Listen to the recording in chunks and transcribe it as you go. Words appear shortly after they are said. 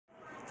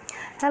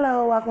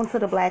Hello, welcome to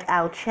the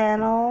Blackout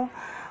channel.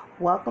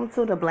 Welcome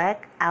to the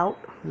Blackout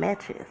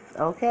matches,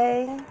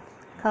 okay?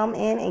 Come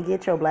in and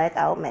get your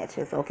blackout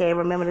matches, okay?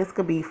 Remember, this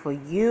could be for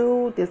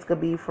you. This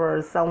could be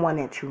for someone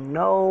that you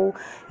know.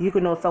 You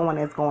could know someone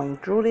that's going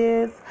through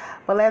this.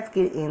 But let's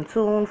get in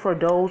tune for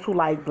those who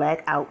like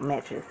blackout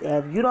matches.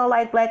 If you don't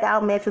like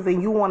blackout matches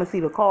and you want to see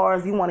the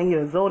cards, you want to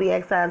hear the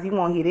zodiac signs, you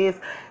want to hear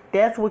this,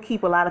 that's what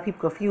keep a lot of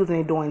people confused when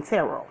they're doing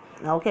tarot.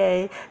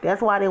 Okay, that's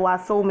why they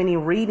watch so many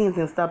readings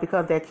and stuff,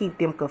 because that keep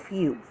them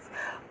confused.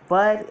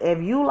 But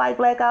if you like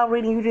blackout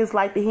reading, you just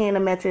like to hear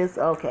the matches,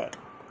 okay,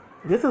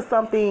 this is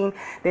something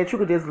that you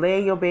could just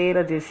lay in your bed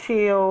or just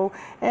chill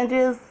and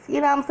just,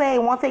 you know what I'm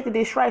saying, won't take the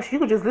distraction. You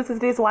could just listen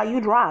to this while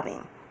you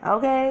driving,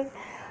 okay?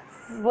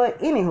 But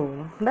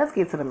anywho, let's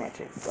get to the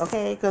matches,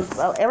 okay? Because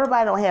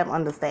everybody don't have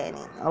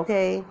understanding,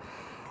 okay?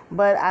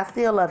 But I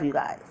still love you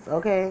guys,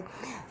 okay?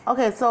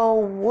 Okay, so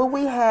what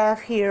we have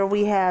here,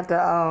 we have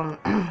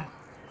the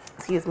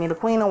excuse me, the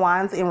Queen of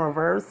Wands in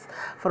reverse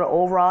for the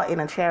overall, in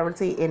a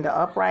charity in the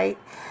upright.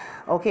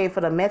 Okay,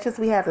 for the matches,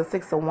 we have the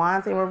Six of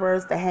Wands in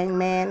reverse, the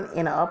Hangman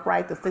in the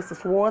upright, the Six of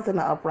Swords in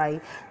the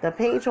upright, the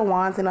Page of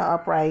Wands in the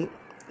upright,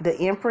 the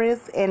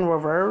Empress in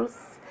reverse,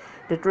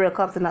 the Three of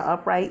Cups in the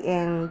upright,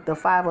 and the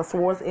Five of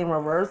Swords in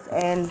reverse.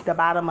 And the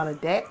bottom of the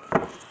deck,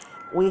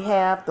 we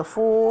have the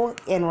Fool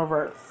in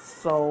reverse.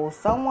 So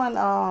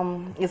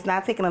someone is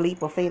not taking a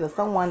leap of faith, or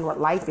someone's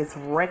life is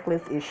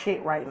reckless as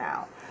shit right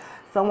now.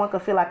 Someone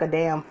could feel like a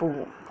damn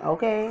fool,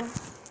 okay?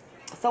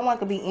 Someone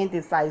could be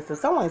indecisive.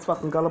 Someone is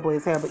fucking gullible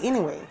as hell. But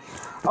anyway,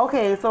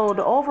 okay, so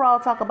the overall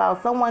talk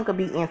about someone could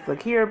be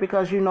insecure,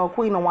 because you know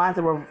Queen of Wands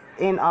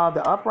in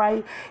the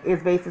upright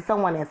is basically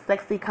someone that's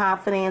sexy,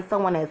 confident,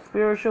 someone that's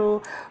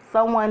spiritual,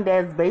 someone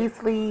that's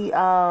basically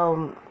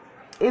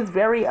is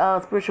very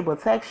spiritual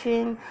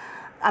protection.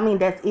 I mean,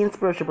 that's in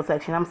spiritual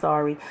protection, I'm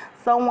sorry.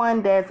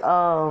 Someone that's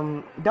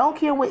don't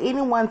care what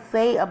anyone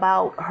say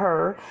about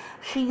her.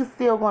 She's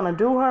still going to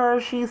do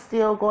her. She's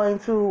still going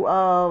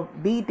to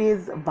be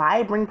this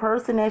vibrant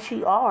person that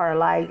she are.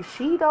 Like,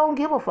 she don't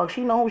give a fuck.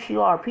 She know who she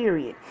are,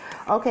 period.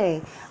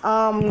 Okay.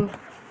 And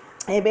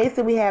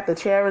basically we have the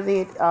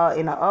Chariot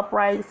in the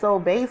upright. So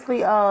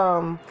basically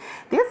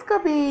this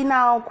could be,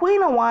 now,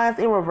 Queen of Wands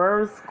in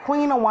reverse,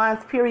 Queen of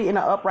Wands period in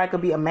the upright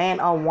could be a man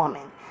or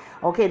woman.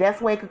 Okay, that's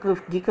why it could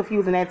get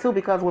confusing that too,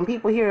 because when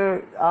people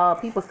hear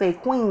people say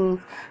queens,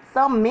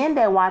 some men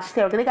that watch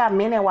tarot, they got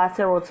men that watch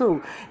tarot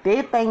too,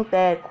 they think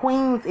that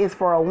queens is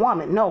for a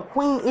woman. No,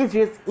 queen is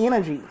just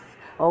energies.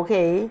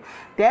 Okay,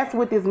 that's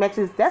what this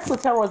matches. That's what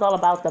tarot is all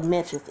about. The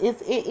matches.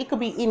 It could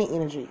be any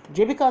energy.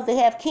 Just because they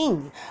have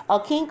king, a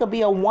king could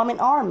be a woman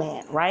or a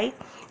man, right?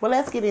 Well,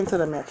 let's get into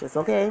the matches.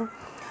 Okay,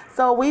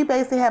 so we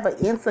basically have an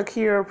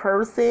insecure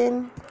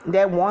person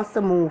that wants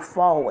to move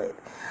forward.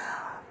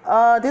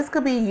 This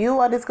could be you,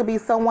 or this could be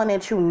someone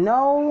that you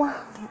know,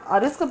 or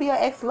this could be an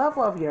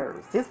ex-lover of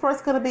yours. This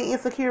person could have been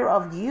insecure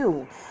of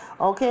you,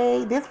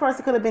 okay? This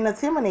person could have been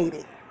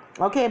intimidated,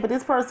 okay? But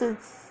this person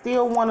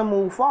still want to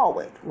move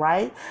forward,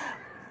 right?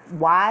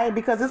 Why?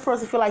 Because this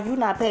person feel like you're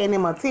not paying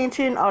them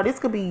attention, or this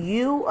could be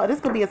you, or this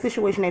could be a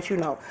situation that you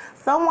know.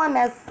 Someone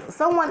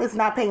is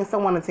not paying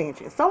someone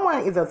attention. Someone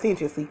is an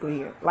attention seeker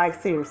here, like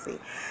seriously.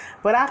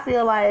 But I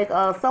feel like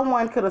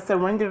someone could have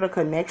surrendered a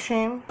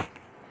connection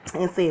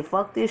and said,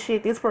 fuck this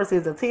shit. This person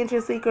is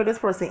attention seeker. This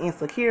person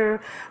insecure,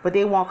 but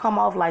they won't come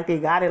off like they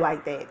got it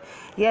like that.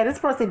 Yeah, this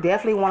person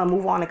definitely want to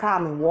move on to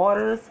common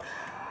waters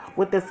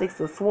with the Six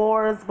of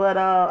Swords. But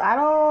I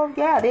don't,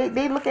 yeah,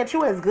 they look at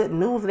you as good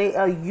news.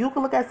 You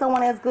can look at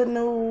someone as good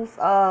news.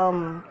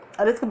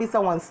 This could be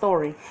someone's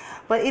story.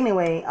 But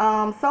anyway,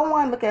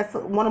 someone want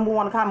to move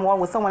on to common water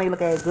with someone they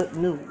look at as good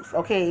news.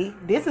 Okay,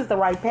 this is the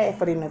right path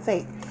for them to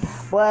take.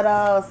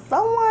 But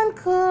someone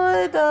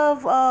could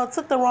have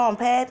took the wrong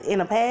path in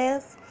the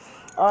past,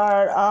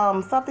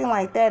 or something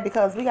like that,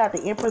 because we got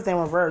the Empress in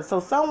reverse. So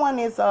someone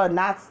is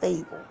not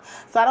stable.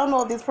 So I don't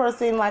know if this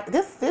person, like,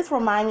 this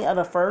remind me of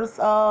the first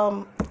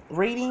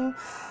reading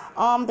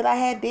that I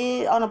had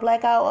did on the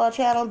Blackout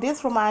channel.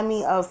 This remind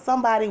me of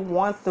somebody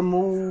wants to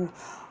move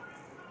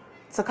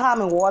to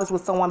common waters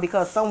with someone,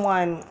 because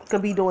someone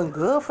could be doing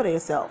good for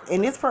themselves,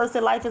 and this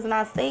person's life is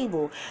not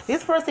stable.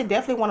 This person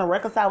definitely want to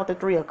reconcile with the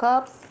Three of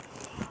Cups.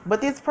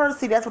 But this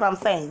person, that's what I'm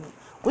saying.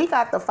 We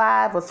got the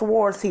Five of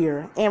Swords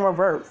here in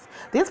reverse.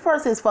 This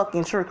person is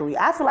fucking trickery.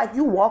 I feel like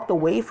you walked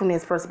away from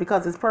this person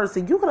because this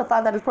person, you could have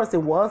found out this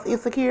person was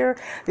insecure.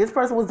 This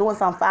person was doing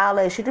some foul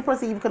ass shit. This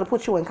person even could have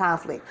put you in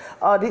conflict.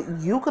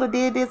 You could have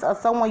did this, or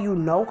someone you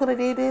know could have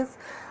did this.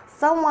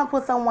 Someone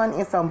put someone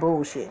in some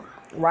bullshit,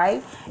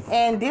 right?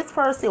 And this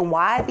person,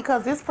 why?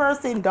 Because this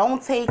person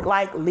don't take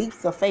like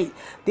leaps of faith.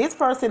 This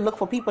person look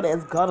for people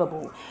that's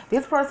gullible.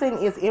 This person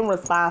is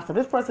irresponsible.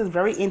 This person is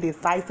very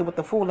indecisive with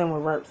the Fool in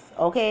reverse,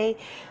 okay?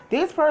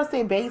 This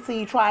person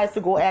basically tries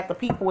to go after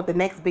people with the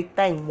next big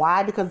thing.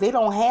 Why? Because they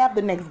don't have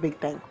the next big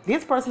thing.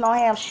 This person don't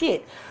have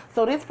shit.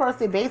 So this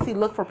person basically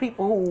look for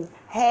people who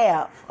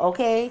have,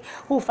 okay,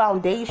 who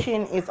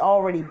foundation is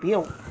already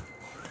built,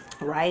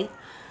 right?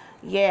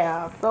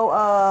 Yeah, so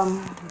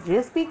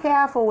just be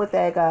careful with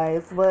that,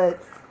 guys.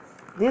 But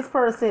this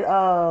person,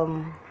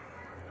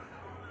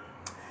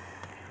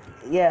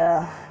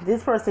 yeah,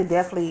 this person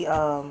definitely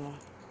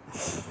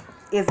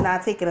is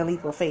not taking a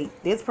leap of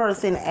faith. This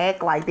person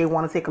act like they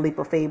want to take a leap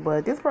of faith,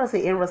 but this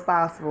person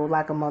irresponsible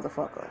like a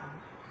motherfucker.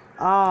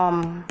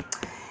 Um,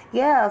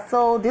 yeah,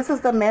 so this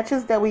is the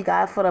matches that we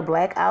got for the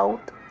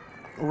blackout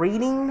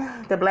reading,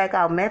 the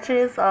blackout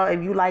matches.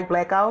 If you like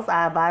blackouts,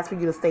 I advise for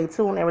you to stay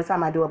tuned every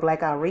time I do a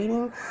blackout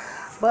reading.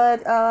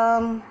 But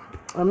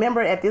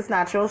remember, if this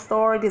not your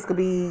story, this could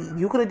be,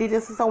 you could have did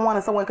this to someone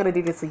and someone could have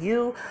did this to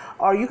you,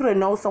 or you could have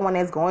known someone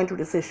that's going through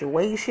the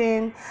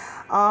situation.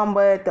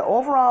 But the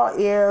overall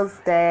is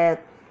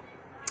that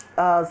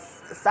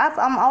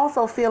I'm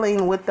also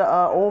feeling with the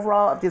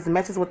overall, this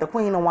matches with the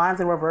Queen of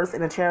Wands in reverse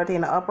and the Charity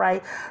in the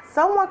upright.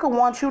 Someone could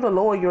want you to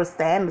lower your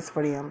standards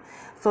for them,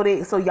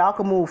 so y'all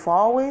can move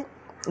forward.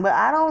 But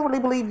I don't really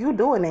believe you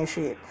doing that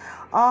shit.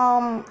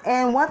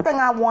 And one thing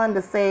I wanted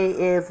to say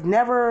is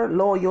never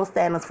lower your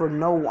standards for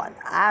no one.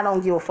 I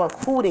don't give a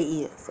fuck who they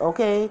is.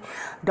 Okay,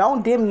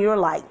 don't dim your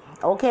light.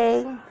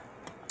 Okay,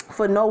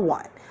 for no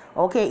one.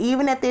 Okay,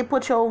 even if they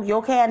put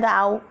your candle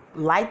out,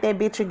 light that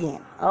bitch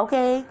again.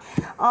 Okay,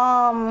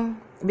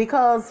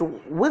 because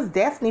what's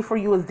destiny for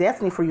you is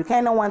destiny for you.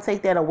 Can't no one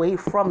take that away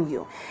from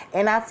you.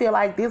 And I feel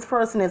like this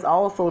person is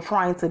also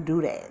trying to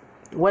do that,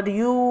 whether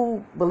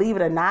you believe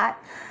it or not.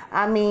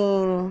 I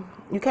mean,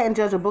 you can't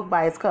judge a book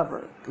by its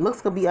cover.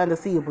 Looks could be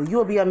undeceivable.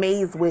 You'll be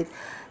amazed with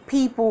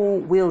people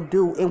will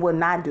do and will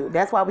not do.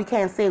 That's why we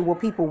can't say what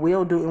people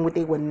will do and what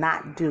they will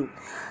not do.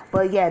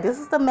 But yeah, this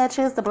is the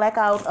matches, the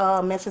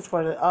blackout matches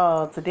for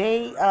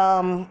today.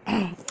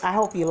 I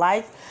hope you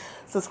like,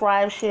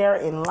 subscribe, share,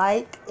 and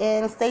like,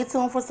 and stay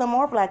tuned for some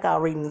more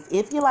blackout readings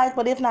if you like.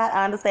 But if not,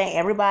 I understand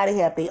everybody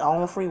have their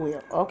own free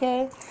will.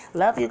 Okay,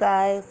 love you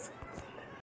guys.